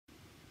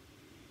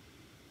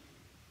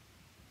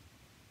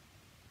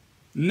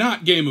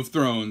not Game of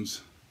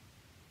Thrones.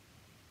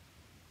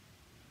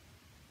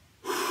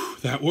 Whew,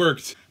 that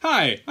worked.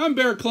 Hi, I'm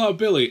Bear Claw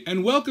Billie,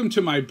 and welcome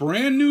to my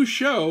brand new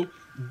show,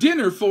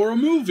 Dinner for a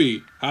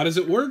Movie. How does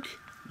it work?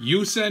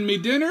 You send me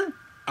dinner,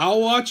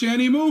 I'll watch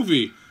any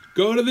movie.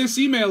 Go to this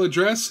email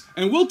address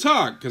and we'll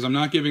talk, because I'm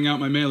not giving out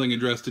my mailing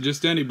address to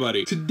just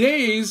anybody.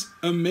 Today's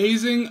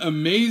amazing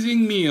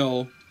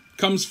meal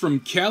comes from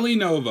Kelli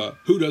Nova,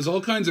 who does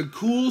all kinds of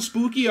cool,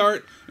 spooky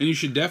art, and you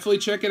should definitely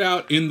check it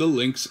out in the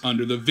links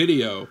under the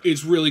video.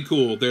 It's really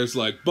cool. There's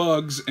like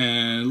bugs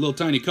and little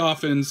tiny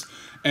coffins,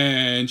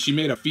 and she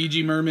made a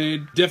Fiji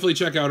mermaid. Definitely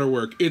check out her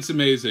work. It's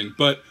amazing.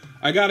 But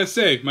I gotta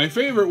say, my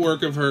favorite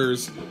work of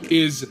hers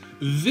is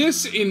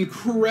this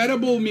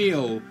incredible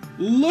meal.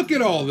 Look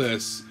at all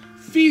this.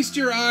 Feast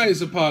your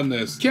eyes upon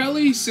this.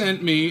 Kelli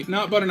sent me,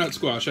 not butternut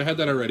squash, I had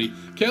that already.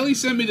 Kelli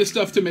sent me the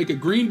stuff to make a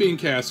green bean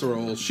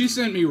casserole. She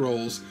sent me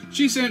rolls.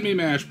 She sent me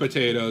mashed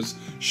potatoes.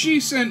 She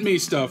sent me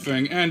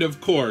stuffing, and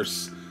of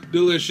course,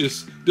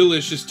 delicious,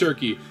 delicious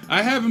turkey.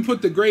 I haven't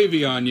put the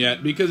gravy on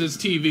yet because it's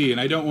TV and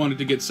I don't want it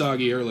to get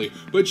soggy early.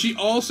 But she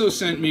also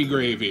sent me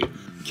gravy.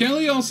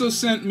 Kelli also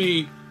sent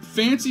me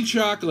fancy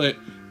chocolate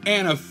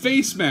and a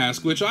face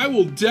mask, which I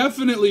will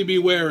definitely be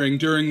wearing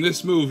during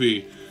this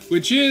movie,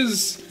 which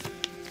is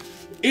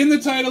in the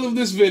title of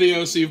this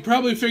video, so you've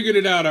probably figured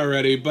it out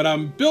already, but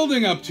I'm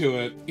building up to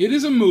it. It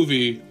is a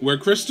movie where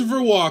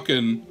Christopher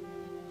Walken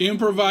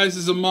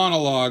improvises a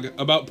monologue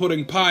about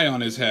putting pie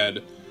on his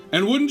head.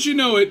 And wouldn't you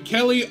know it,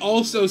 Kelli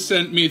also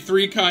sent me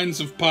 3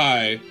 kinds of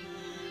pie.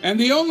 And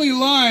the only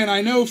line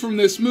I know from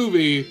this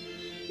movie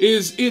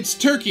is, "It's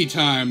turkey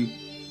time.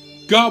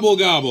 Gobble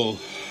gobble."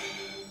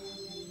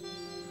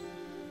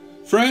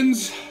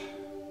 Friends,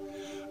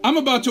 I'm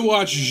about to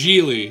watch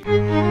Gigli.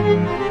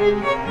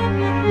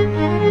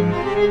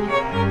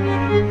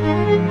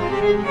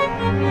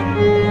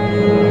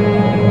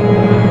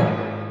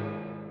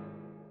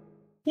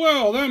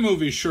 Well, that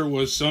movie sure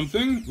was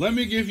something. Let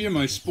me give you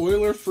my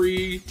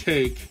spoiler-free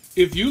take.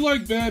 If you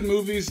like bad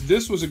movies,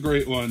 this was a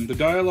great one. The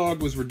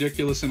dialogue was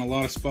ridiculous in a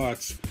lot of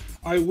spots.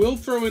 I will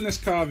throw in this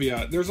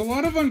caveat. There's a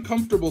lot of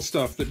uncomfortable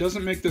stuff that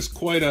doesn't make this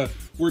quite a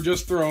we're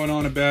just throwing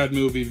on a bad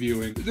movie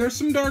viewing. There's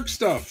some dark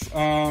stuff,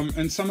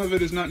 and some of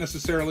it is not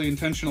necessarily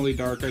intentionally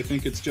dark. I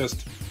think it's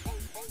just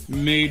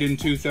made in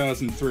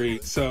 2003.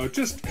 So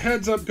just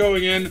heads up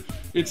going in,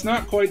 it's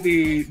not quite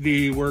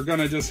the we're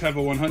gonna just have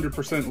a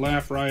 100%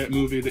 laugh riot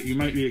movie that you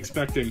might be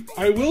expecting.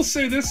 I will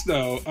say this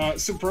though,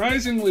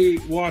 surprisingly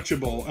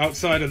watchable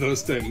outside of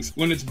those things.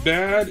 When it's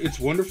bad, it's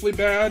wonderfully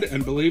bad,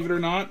 and believe it or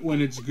not,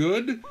 when it's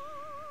good,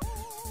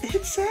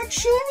 it's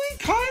actually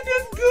kind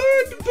of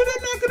good, but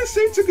I'm not gonna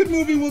say it's a good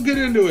movie. We'll get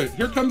into it.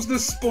 Here comes the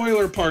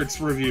spoiler parts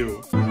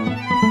review.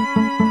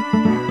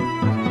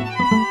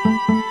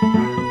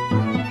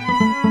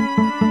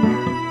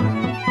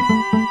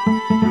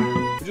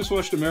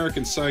 Watched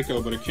American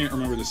Psycho, but I can't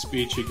remember the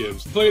speech he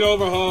gives. Complete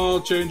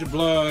overhaul, change of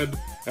blood,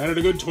 added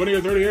a good 20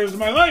 or 30 years to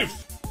my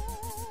life.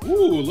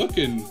 Ooh,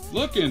 looking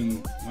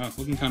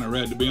kind of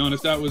red, to be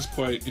honest. That was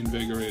quite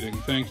invigorating.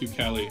 Thank you,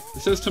 Kelli.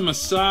 It says to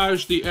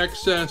massage the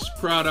excess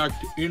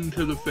product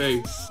into the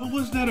face. What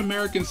was that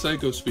American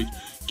Psycho speech?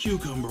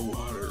 Cucumber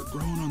water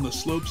grown on the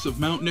slopes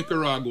of Mount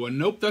Nicaragua.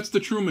 Nope, that's the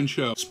Truman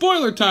Show.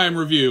 Spoiler time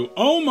review.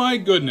 Oh my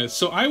goodness.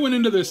 So I went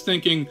into this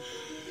thinking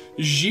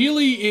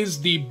Gigli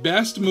is the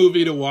best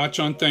movie to watch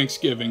on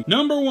Thanksgiving.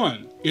 Number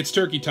 1, it's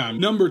turkey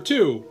time. Number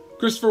 2,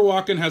 Christopher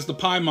Walken has the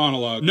pie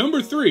monologue.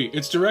 Number 3,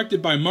 it's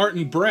directed by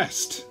Martin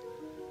Brest,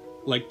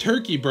 like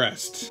turkey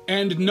breast.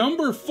 And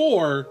number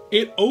 4,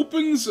 it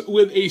opens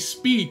with a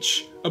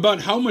speech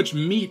about how much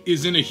meat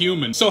is in a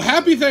human. So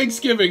happy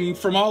Thanksgiving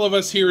from all of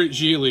us here at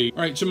Gigli.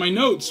 All right, to my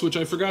notes, which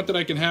I forgot that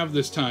I can have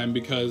this time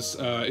because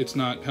it's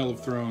not Hell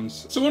of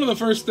Thrones. So one of the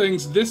first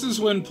things, this is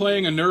when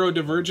playing a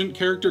neurodivergent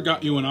character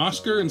got you an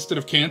Oscar instead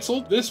of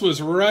canceled. This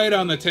was right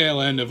on the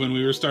tail end of when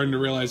we were starting to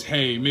realize,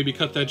 hey, maybe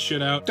cut that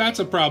shit out. That's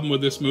a problem with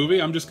this movie.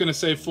 I'm just gonna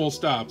say full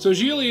stop. So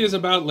Gigli is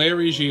about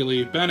Larry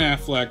Gigli, Ben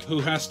Affleck, who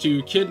has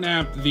to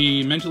kidnap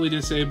the mentally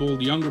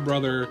disabled younger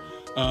brother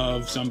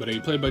of somebody,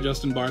 played by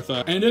Justin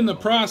Bartha. And in the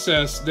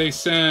process, they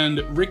send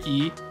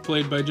Ricky,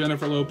 played by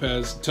Jennifer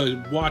Lopez,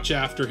 to watch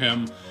after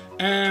him.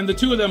 And the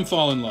two of them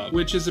fall in love,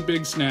 which is a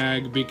big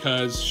snag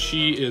because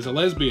she is a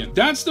lesbian.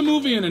 That's the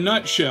movie in a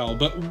nutshell,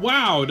 but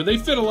wow, do they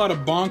fit a lot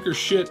of bonker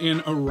shit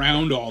in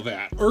around all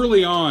that.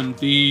 Early on,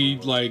 the,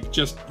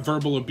 just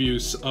verbal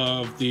abuse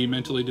of the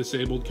mentally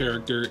disabled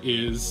character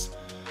is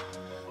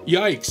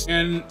yikes.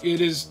 And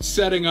it is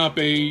setting up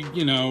a,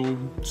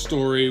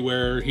 story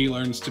where he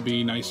learns to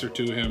be nicer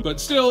to him. But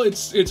still,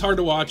 it's hard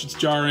to watch, it's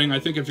jarring. I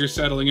think if you're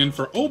settling in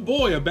for, oh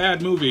boy, a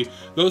bad movie,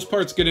 those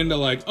parts get into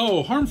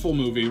oh, harmful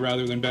movie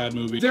rather than bad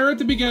movie. They're at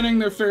the beginning,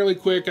 they're fairly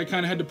quick, I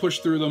kind of had to push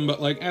through them,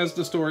 but as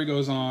the story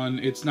goes on,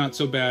 it's not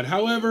so bad.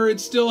 However, it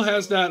still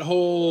has that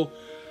whole,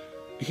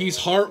 he's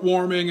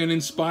heartwarming and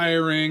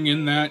inspiring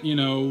in that,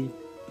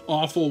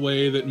 awful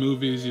way that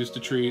movies used to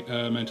treat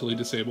mentally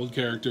disabled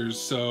characters.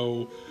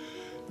 So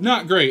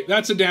Not great.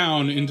 That's a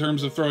down in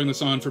terms of throwing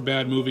this on for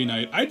bad movie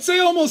night. I'd say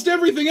almost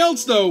everything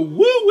else though,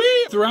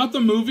 woo-wee! Throughout the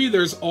movie,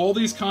 there's all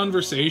these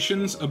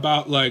conversations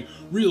about like,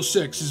 real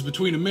sex is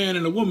between a man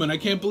and a woman, I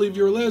can't believe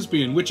you're a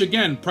lesbian, which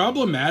again,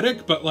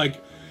 problematic, but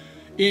like,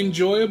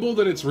 enjoyable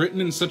that it's written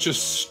in such a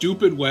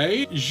stupid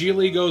way.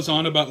 Gigli goes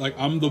on about like,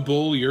 I'm the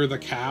bull, you're the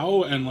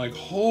cow, and like,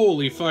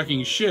 holy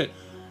fucking shit.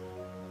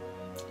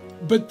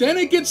 But then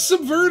it gets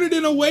subverted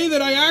in a way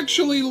that I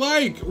actually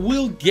like.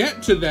 We'll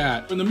get to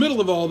that. In the middle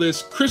of all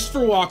this, Christopher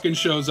Walken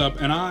shows up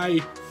and I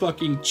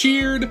fucking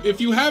cheered. If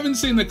you haven't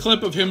seen the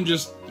clip of him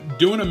just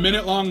doing a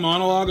minute-long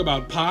monologue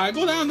about pie,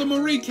 go down to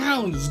Marie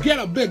Callender's, get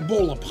a big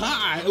bowl of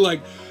pie.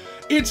 Like,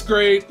 it's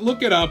great.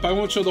 Look it up. I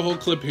won't show the whole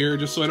clip here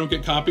just so I don't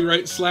get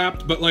copyright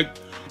slapped. But like,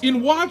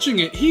 in watching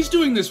it, he's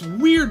doing this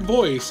weird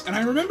voice. And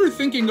I remember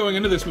thinking going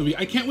into this movie,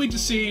 I can't wait to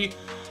see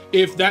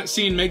if that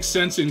scene makes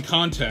sense in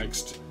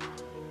context.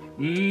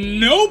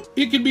 Nope!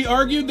 It could be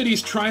argued that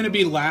he's trying to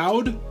be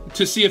loud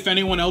to see if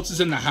anyone else is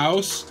in the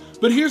house.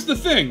 But here's the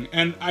thing,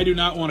 and I do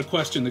not want to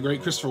question the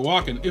great Christopher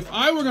Walken. If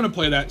I were going to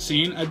play that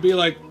scene, I'd be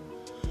like,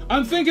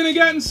 I'm thinking of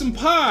getting some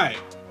pie.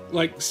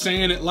 Like,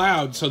 saying it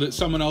loud so that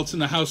someone else in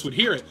the house would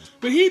hear it.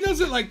 But he does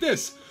it like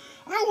this.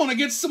 I want to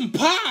get some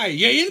pie.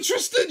 You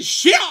interested?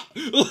 Shit!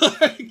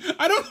 Like,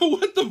 I don't know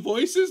what the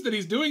voice is that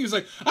he's doing. He's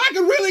like, I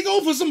could really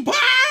go for some pie!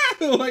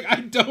 Like, I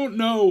don't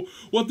know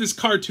what this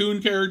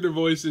cartoon character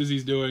voice is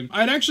he's doing.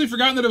 I'd actually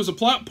forgotten that it was a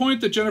plot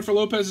point that Jennifer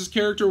Lopez's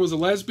character was a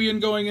lesbian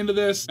going into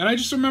this. And I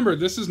just remembered,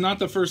 this is not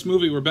the first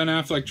movie where Ben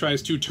Affleck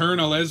tries to turn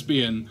a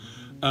lesbian.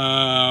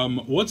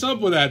 What's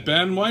up with that,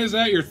 Ben? Why is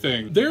that your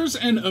thing? There's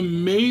an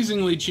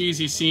amazingly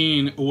cheesy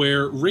scene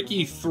where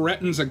Ricky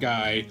threatens a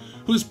guy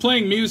who's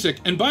playing music,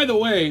 and by the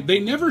way, they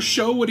never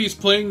show what he's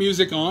playing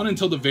music on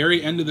until the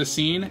very end of the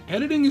scene.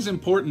 Editing is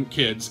important,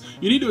 kids.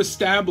 You need to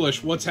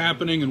establish what's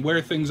happening and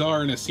where things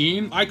are in a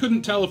scene. I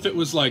couldn't tell if it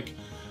was like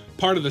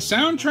part of the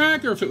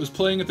soundtrack or if it was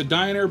playing at the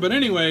diner, but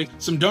anyway,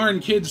 some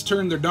darn kids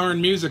turned their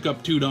darn music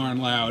up too darn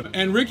loud.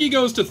 And Ricky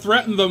goes to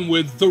threaten them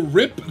with the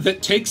rip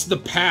that takes the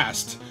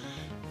past.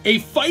 A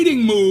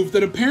fighting move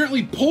that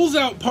apparently pulls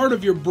out part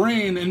of your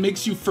brain and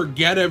makes you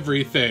forget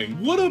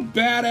everything. What a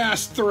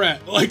badass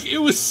threat. Like, it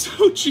was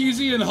so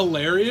cheesy and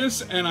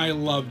hilarious, and I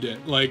loved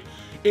it. Like,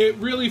 it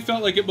really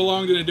felt like it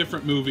belonged in a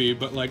different movie,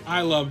 but like,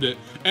 I loved it.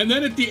 And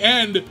then at the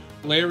end,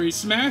 Larry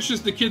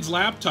smashes the kid's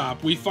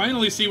laptop. We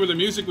finally see where the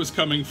music was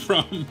coming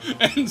from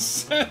and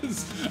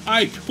says,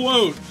 I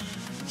quote,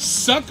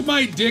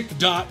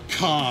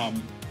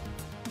 suckmydick.com.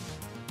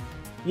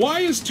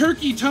 Why is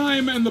turkey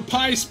time and the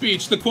pie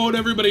speech the quote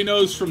everybody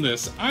knows from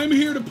this? I'm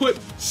here to put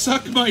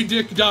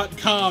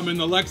suckmydick.com in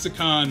the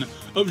lexicon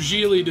of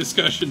Gigli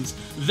discussions.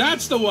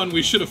 That's the one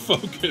we should have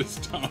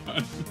focused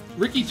on.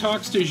 Ricky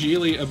talks to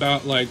Gigli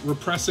about like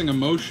repressing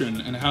emotion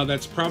and how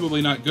that's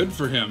probably not good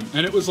for him.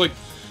 And it was like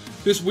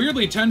this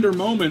weirdly tender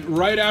moment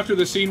right after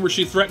the scene where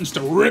she threatens to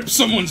rip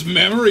someone's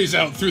memories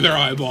out through their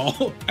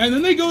eyeball. And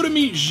then they go to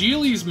meet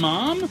Gigli's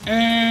mom,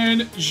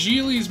 and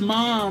Gigli's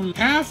mom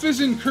half is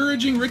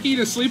encouraging Ricky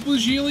to sleep with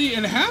Gigli,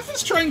 and half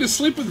is trying to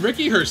sleep with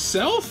Ricky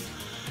herself.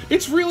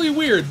 It's really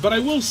weird, but I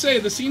will say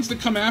the scenes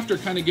that come after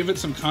kind of give it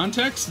some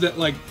context that,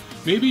 like,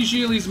 maybe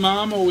Gigli's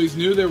mom always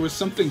knew there was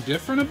something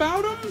different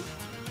about him?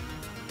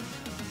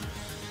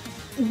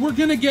 We're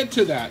gonna get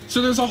to that.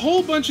 So there's a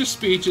whole bunch of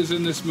speeches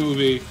in this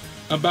movie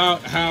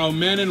about how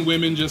men and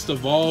women just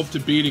evolved to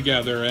be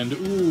together, and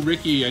ooh,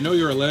 Ricky, I know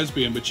you're a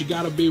lesbian, but you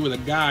gotta be with a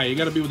guy, you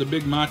gotta be with a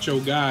big macho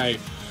guy.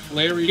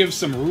 Larry gives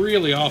some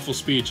really awful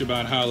speech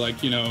about how,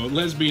 like, you know,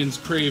 lesbians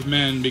crave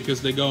men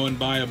because they go and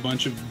buy a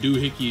bunch of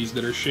doohickeys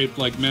that are shaped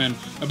like men.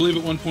 I believe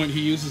at one point he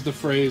uses the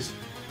phrase,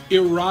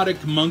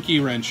 erotic monkey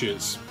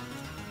wrenches.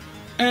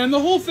 And the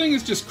whole thing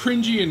is just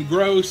cringy and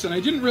gross, and I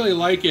didn't really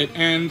like it,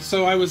 and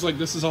so I was like,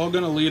 this is all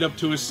gonna lead up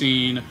to a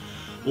scene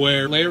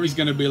where Larry's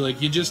gonna be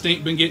like, you just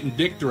ain't been getting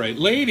dicked right.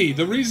 Lady,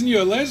 the reason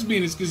you're a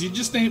lesbian is because you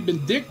just ain't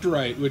been dicked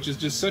right, which is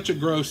just such a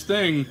gross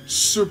thing.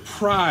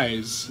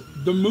 Surprise.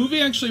 The movie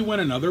actually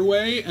went another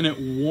way, and it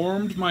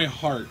warmed my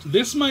heart.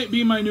 This might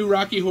be my new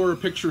Rocky Horror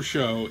Picture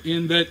Show,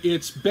 in that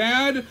it's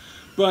bad,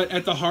 but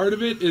at the heart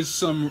of it is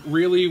some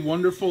really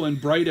wonderful and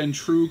bright and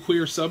true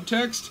queer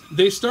subtext.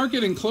 They start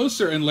getting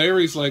closer, and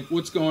Larry's like,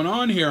 what's going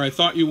on here? I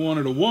thought you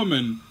wanted a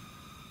woman.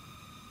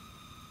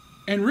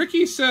 And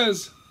Ricky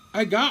says,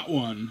 I got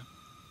one.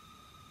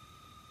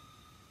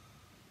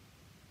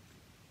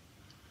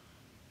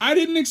 I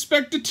didn't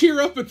expect to tear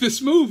up at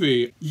this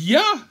movie.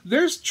 Yeah,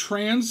 there's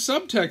trans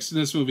subtext in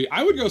this movie.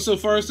 I would go so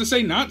far as to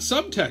say not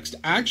subtext,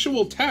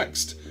 actual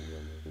text.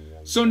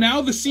 So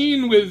now the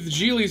scene with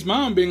Gigli's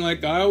mom being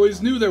like, I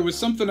always knew there was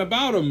something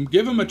about him,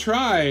 give him a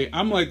try.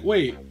 I'm like,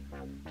 wait,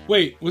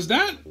 was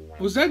that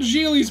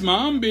Gigli's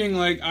mom being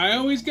like, I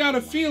always got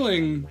a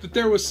feeling that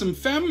there was some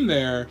femme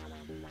there?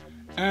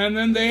 And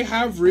then they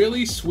have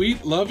really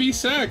sweet, lovey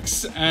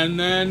sex. And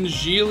then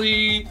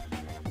Gigli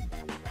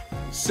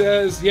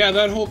says, yeah,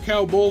 that whole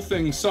cow bull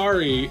thing,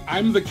 sorry.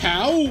 I'm the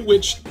cow?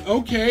 Which,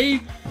 okay.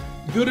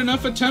 good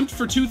enough attempt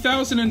for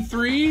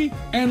 2003,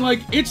 and like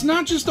it's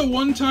not just a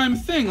one-time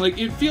thing. Like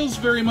it feels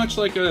very much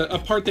like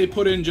a part they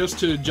put in just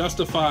to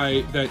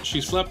justify that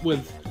she slept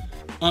with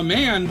a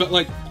man, but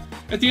like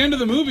at the end of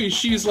the movie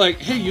she's like,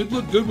 hey, you'd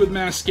look good with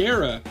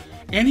mascara,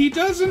 and he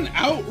doesn't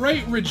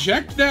outright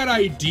reject that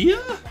idea,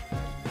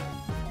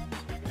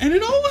 and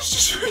it all was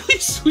just really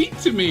sweet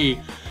to me.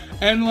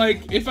 And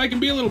like, if I can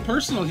be a little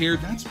personal here,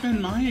 that's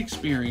been my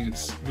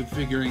experience with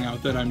figuring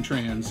out that I'm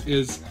trans,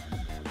 is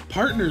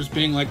partners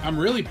being like, I'm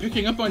really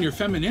picking up on your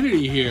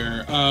femininity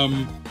here.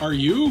 Are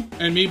you?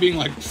 And me being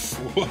like,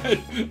 what?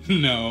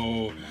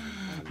 No.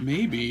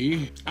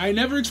 Maybe. I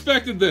never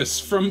expected this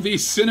from the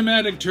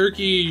cinematic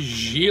turkey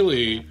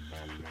Gigli.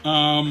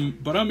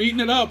 But I'm eating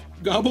it up.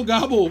 Gobble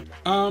gobble.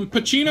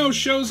 Pacino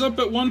shows up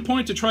at one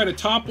point to try to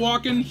top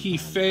walking. He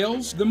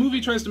fails. The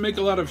movie tries to make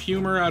a lot of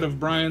humor out of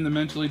Brian, the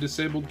mentally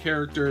disabled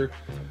character.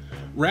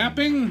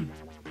 Rapping?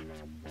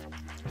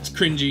 It's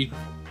cringy.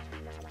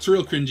 It's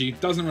real cringy.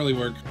 Doesn't really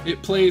work.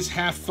 It plays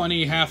half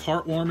funny, half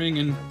heartwarming,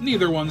 and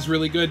neither one's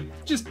really good.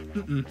 Just,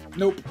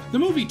 nope. The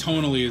movie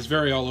tonally is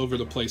very all over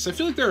the place. I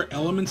feel like there are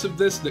elements of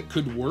this that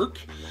could work,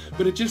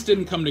 but it just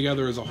didn't come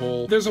together as a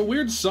whole. There's a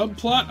weird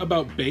subplot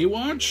about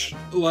Baywatch.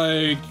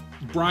 Like,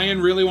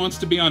 Brian really wants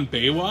to be on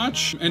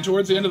Baywatch, and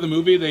towards the end of the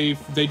movie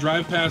they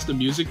drive past a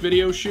music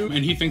video shoot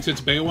and he thinks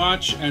it's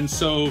Baywatch, and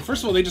so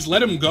first of all they just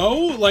let him go.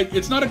 Like,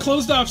 it's not a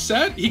closed off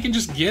set, he can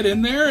just get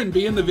in there and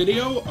be in the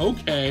video,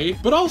 okay.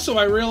 But also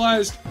I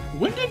realized,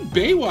 when did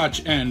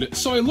Baywatch end?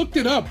 So I looked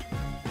it up.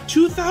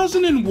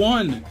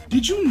 2001.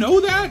 Did you know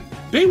that?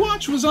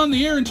 Baywatch was on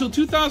the air until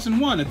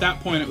 2001. At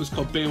that point, it was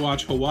called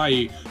Baywatch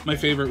Hawaii. My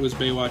favorite was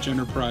Baywatch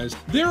Enterprise.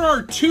 There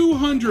are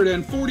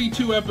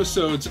 242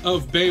 episodes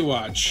of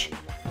Baywatch.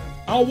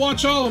 I'll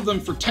watch all of them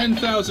for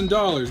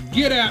 $10,000.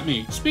 Get at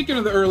me. Speaking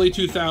of the early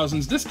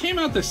 2000s, this came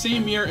out the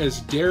same year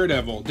as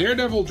Daredevil.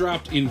 Daredevil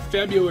dropped in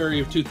February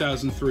of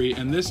 2003,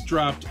 and this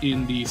dropped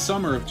in the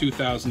summer of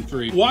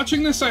 2003.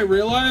 Watching this, I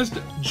realized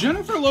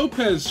Jennifer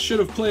Lopez should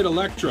have played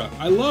Elektra.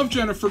 I love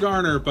Jennifer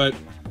Garner, but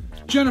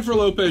Jennifer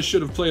Lopez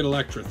should have played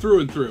Elektra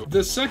through and through.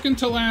 The second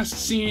to last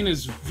scene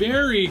is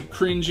very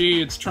cringy.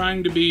 It's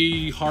trying to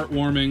be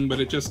heartwarming, but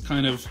it just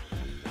kind of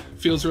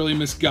feels really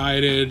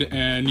misguided,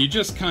 and you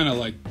just kind of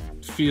like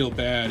feel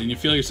bad, and you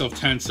feel yourself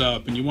tense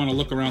up, and you want to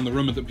look around the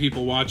room at the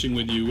people watching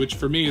with you, which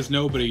for me is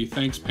nobody,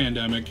 thanks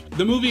pandemic.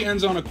 The movie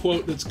ends on a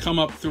quote that's come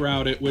up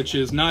throughout it, which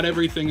is, not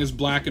everything is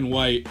black and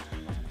white.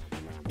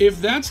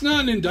 If that's not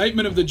an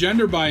indictment of the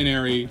gender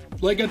binary,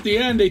 like at the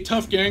end a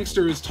tough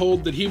gangster is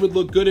told that he would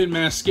look good in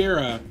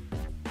mascara,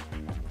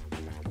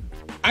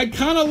 I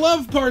kinda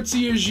love parts of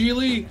you,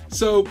 Gigli,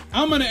 so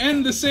I'm gonna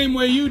end the same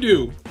way you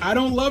do. I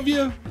don't love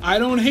you, I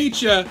don't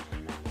hate you,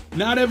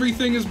 not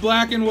everything is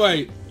black and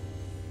white.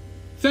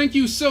 Thank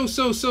you so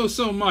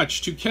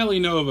much to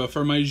Kelli Nova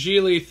for my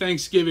Gigli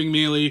Thanksgiving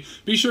mealie.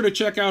 Be sure to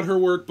check out her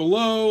work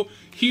below.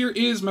 Here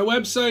is my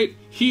website,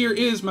 here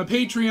is my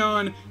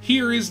Patreon,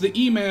 here is the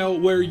email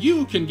where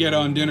you can get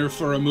on dinner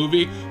for a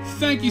movie.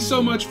 Thank you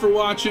so much for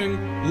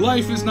watching.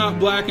 Life is not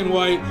black and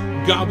white.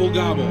 Gobble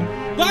gobble.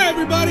 Bye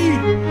everybody!